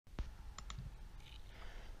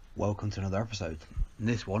Welcome to another episode. In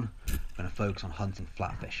this one, I'm going to focus on hunting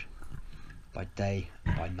flatfish by day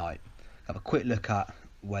and by night. Have a quick look at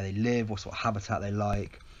where they live, what sort of habitat they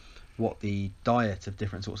like, what the diet of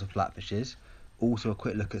different sorts of flatfish is. Also a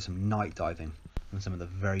quick look at some night diving, and some of the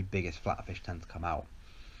very biggest flatfish tend to come out.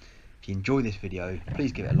 If you enjoy this video,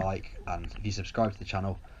 please give it a like, and if you subscribe to the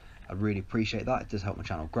channel, I really appreciate that. It does help my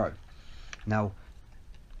channel grow. Now,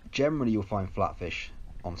 generally you'll find flatfish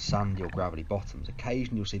on sandy or gravelly bottoms.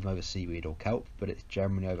 Occasionally you'll see them over seaweed or kelp, but it's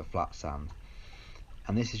generally over flat sand.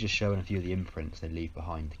 And this is just showing a few of the imprints they leave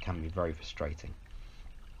behind. It can be very frustrating.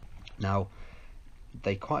 Now,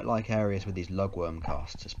 they quite like areas with these lugworm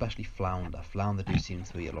casts, especially flounder. Flounder do seem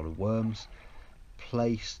to eat a lot of worms.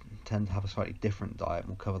 Plaice tend to have a slightly different diet, and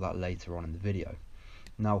we'll cover that later on in the video.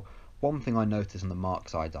 Now, one thing I noticed on the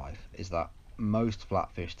marks I dive is that most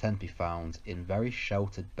flatfish tend to be found in very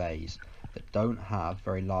sheltered bays that don't have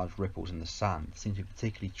very large ripples in the sand. It seems to be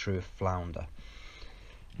particularly true of flounder.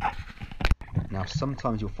 Now,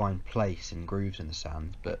 sometimes you'll find plaice in grooves in the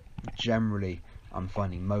sand, but generally I'm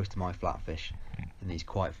finding most of my flatfish in these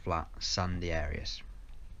quite flat, sandy areas.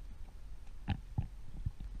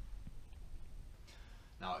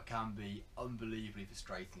 Now, it can be unbelievably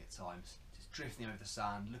frustrating at times, just drifting over the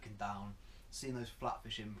sand, looking down, seeing those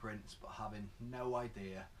flatfish imprints, but having no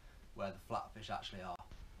idea where the flatfish actually are.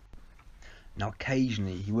 Now,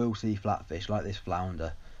 occasionally you will see flatfish like this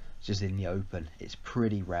flounder just in the open. It's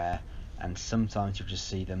pretty rare, and sometimes you'll just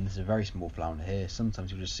see them. There's a very small flounder here.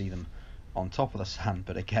 Sometimes you'll just see them on top of the sand,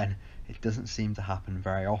 but again, it doesn't seem to happen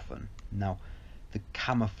very often. Now, the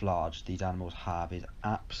camouflage these animals have is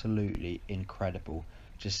absolutely incredible.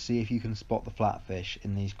 Just see if you can spot the flatfish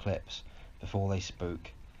in these clips before they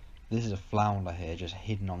spook. This is a flounder here, just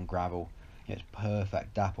hidden on gravel. It's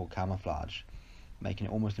perfect dapple camouflage, making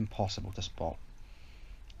it almost impossible to spot.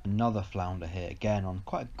 Another flounder here, again on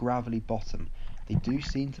quite a gravelly bottom. They do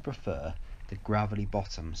seem to prefer the gravelly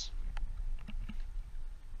bottoms.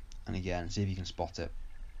 And again, see if you can spot it.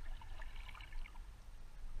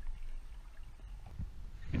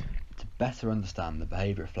 To better understand the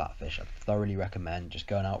behaviour of flatfish, I thoroughly recommend just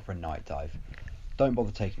going out for a night dive. Don't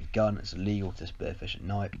bother taking a gun, it's illegal to spearfish at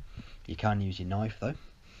night. You can use your knife though.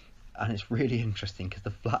 And it's really interesting because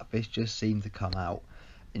the flatfish just seem to come out,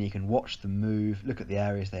 and you can watch them move, look at the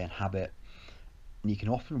areas they inhabit, and you can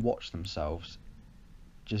often watch themselves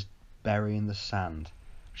just bury in the sand,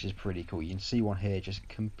 which is pretty cool. You can see one here just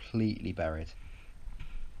completely buried,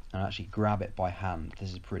 and actually grab it by hand.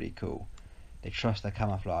 This is pretty cool. They trust their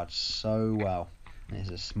camouflage so well. There's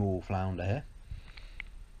a small flounder here.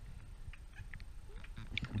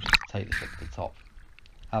 I'll just take this up to the top,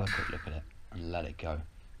 have a quick look at it, and let it go,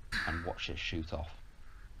 and watch it shoot off.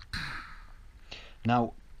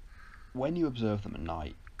 Now, when you observe them at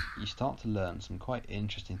night, you start to learn some quite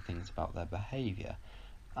interesting things about their behaviour,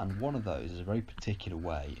 and one of those is a very particular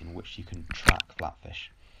way in which you can track flatfish.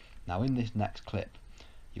 Now, in this next clip,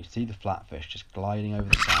 you'll see the flatfish just gliding over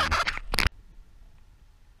the sand,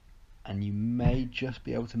 and you may just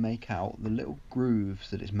be able to make out the little grooves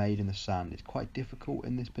that it's made in the sand. It's quite difficult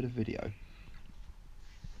in this bit of video.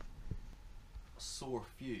 Saw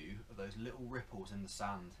a few of those little ripples in the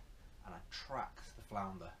sand, and I tracked the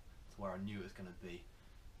flounder to where I knew it was going to be,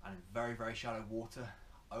 and in very, very shallow water,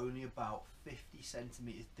 only about 50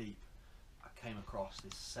 centimetres deep, I came across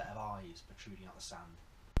this set of eyes protruding out the sand.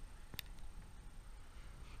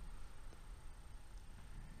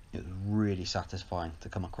 It was really satisfying to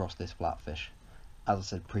come across this flatfish. As I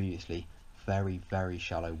said previously, very, very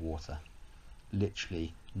shallow water,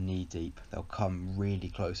 literally knee deep. They'll come really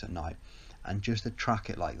close at night, and just to track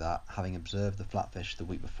it like that, having observed the flatfish the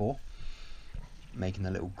week before, making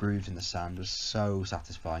the little grooves in the sand, was so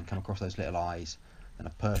satisfying. Come across those little eyes, and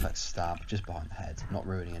a perfect stab just behind the head, not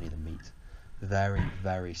ruining any of the meat. Very,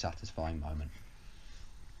 very satisfying moment.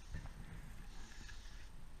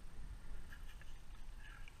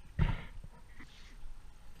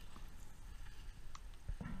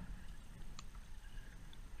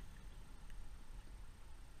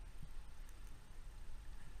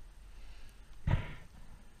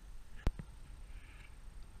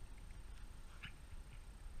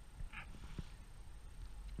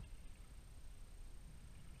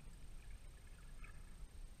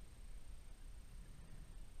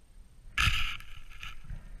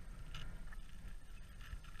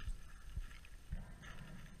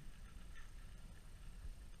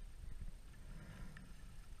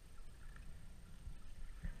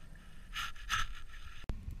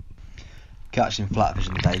 Catching flatfish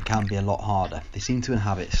in the day can be a lot harder. They seem to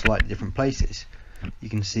inhabit slightly different places. You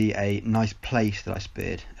can see a nice plaice that I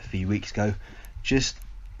speared a few weeks ago just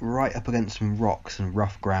right up against some rocks and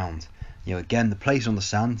rough ground. You know, again, the place on the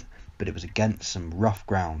sand, but it was against some rough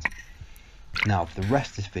ground. Now, for the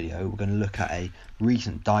rest of this video, we're going to look at a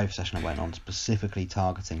recent dive session I went on specifically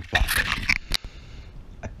targeting flatfish.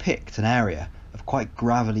 I picked an area of quite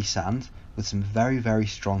gravelly sand with some very, very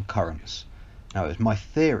strong currents. Now, it was my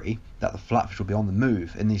theory that the flatfish would be on the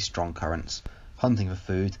move in these strong currents, hunting for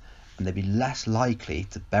food, and they'd be less likely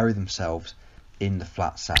to bury themselves in the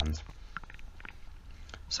flat sand.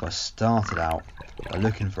 So I started out by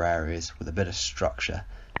looking for areas with a bit of structure,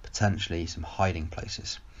 potentially some hiding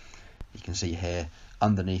places. You can see here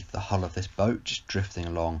underneath the hull of this boat, just drifting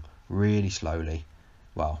along really slowly.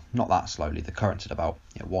 Well, not that slowly, the current's at about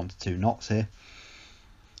 1 to 2 knots here.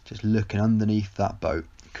 Just looking underneath that boat,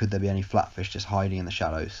 could there be any flatfish just hiding in the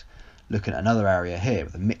shallows? Looking at another area here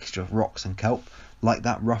with a mixture of rocks and kelp, like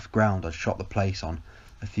that rough ground I'd shot the Plaice on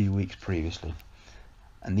a few weeks previously.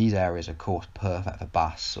 And these areas are of course perfect for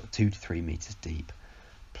bass, sort of 2 to 3 metres deep.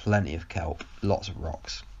 Plenty of kelp, lots of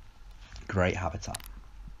rocks. Great habitat.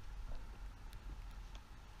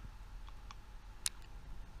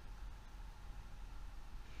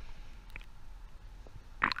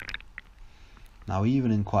 Now,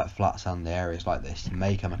 even in quite flat sandy areas like this, you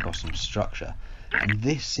may come across some structure, and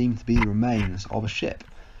this seemed to be the remains of a ship.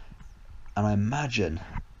 And I imagine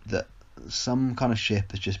that some kind of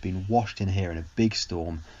ship has just been washed in here in a big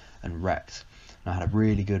storm and wrecked. And I had a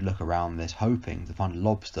really good look around this, hoping to find a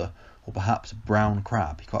lobster or perhaps a brown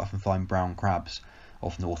crab. You quite often find brown crabs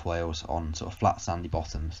off North Wales on sort of flat sandy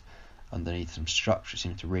bottoms underneath some structure. It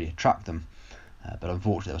seemed to really attract them, but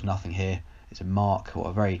unfortunately there was nothing here. It's a mark, or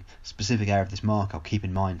a very specific area of this mark I'll keep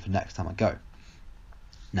in mind for next time I go.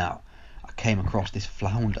 Now, I came across this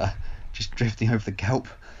flounder just drifting over the kelp,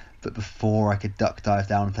 but before I could duck dive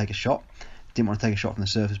down and take a shot, didn't want to take a shot from the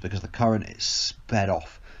surface because of the current. It sped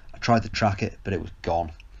off. I tried to track it, but it was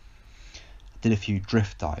gone. I did a few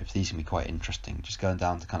drift dives. These can be quite interesting, just going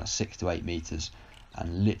down to kind of 6 to 8 metres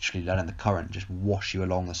and literally letting the current just wash you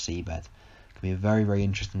along the seabed. It can be a very, very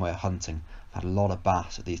interesting way of hunting. I've had a lot of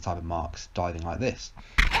bass at these type of marks diving like this,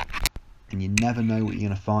 and you never know what you're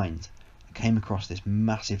going to find. I came across this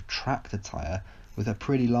massive tractor tyre with a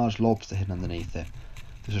pretty large lobster hidden underneath it.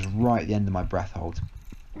 This was right at the end of my breath hold.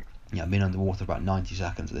 I've been underwater about 90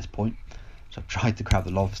 seconds at this point, so I tried to grab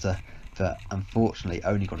the lobster, but unfortunately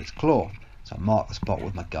only got its claw, so I marked the spot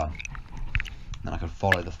with my gun. Then I could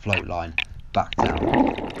follow the float line back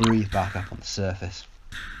down, breathe back up on the surface,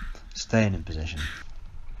 staying in position,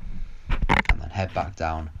 and then head back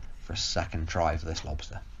down for a second try for this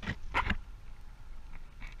lobster.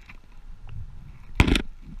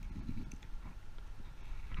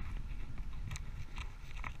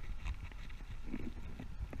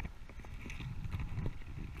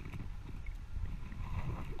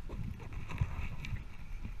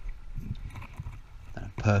 And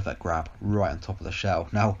a perfect grab right on top of the shell.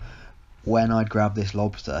 Now, when I'd grabbed this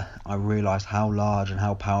lobster, I realised how large and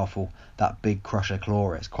how powerful that big crusher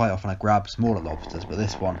claw is. Quite often I grab smaller lobsters, but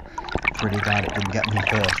this one, I'm pretty glad it didn't get me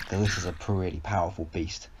first, because this is a pretty powerful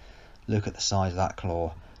beast. Look at the size of that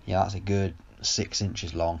claw. Yeah, that's a good 6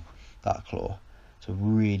 inches long, that claw. It's a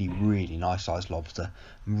really, really nice sized lobster.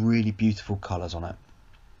 Really beautiful colours on it.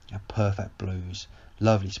 Perfect blues,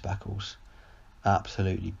 lovely speckles.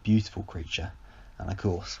 Absolutely beautiful creature. And of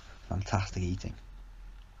course, fantastic eating.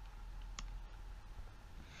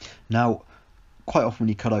 Now, quite often when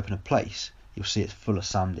you cut open a Plaice, you'll see it's full of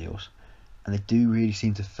sand eels, and they do really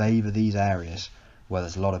seem to favour these areas where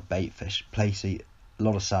there's a lot of bait fish. Plaice eat a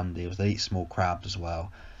lot of sand eels, they eat small crabs as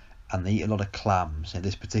well, and they eat a lot of clams. In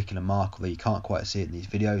this particular mark, although you can't quite see it in these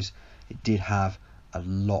videos, it did have a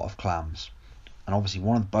lot of clams. And obviously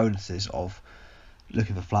one of the bonuses of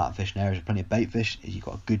looking for flatfish in areas with plenty of bait fish is you've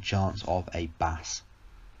got a good chance of a bass.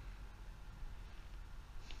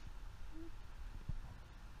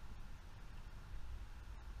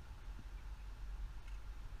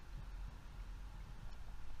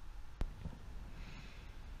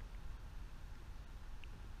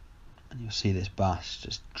 And you'll see this bass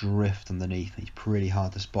just drift underneath. He's pretty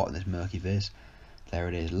hard to spot in this murky viz. There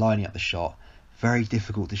it is, lining up the shot. Very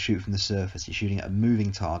difficult to shoot from the surface. You're shooting at a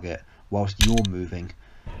moving target whilst you're moving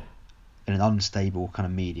in an unstable kind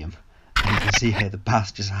of medium. And you can see here the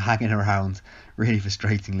bass just hanging around, really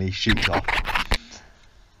frustratingly, shoots off. A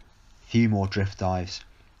few more drift dives,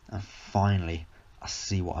 and finally I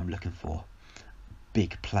see what I'm looking for.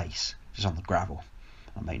 Big Plaice, just on the gravel.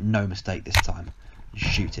 I make no mistake this time.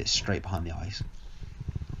 Shoot it straight behind the eyes.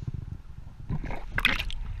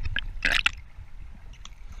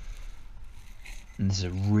 And this is a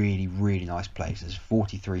really, really nice Plaice. It's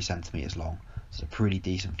 43 centimetres long. It's a pretty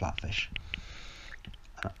decent flatfish.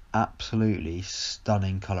 An absolutely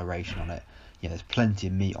stunning coloration on it. Yeah, there's plenty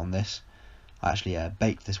of meat on this. I actually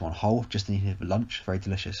baked this one whole, just in here for lunch. Very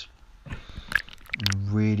delicious.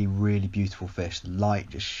 Really, really beautiful fish. The light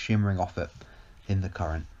just shimmering off it in the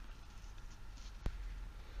current.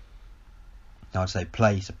 Now I'd say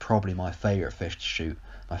plaice are probably my favourite fish to shoot,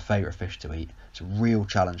 my favourite fish to eat. It's a real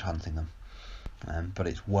challenge hunting them, but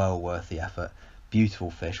it's well worth the effort.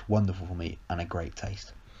 Beautiful fish, wonderful for meat, and a great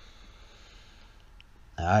taste.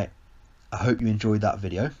 Alright, I hope you enjoyed that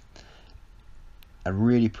video. I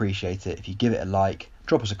really appreciate it if you give it a like,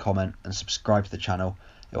 drop us a comment and subscribe to the channel.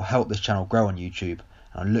 It will help this channel grow on YouTube,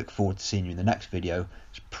 and I look forward to seeing you in the next video.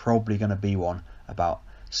 It's probably going to be one about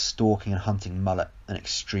stalking and hunting mullet in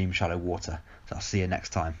extreme shallow water. So I'll see you next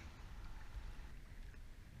time.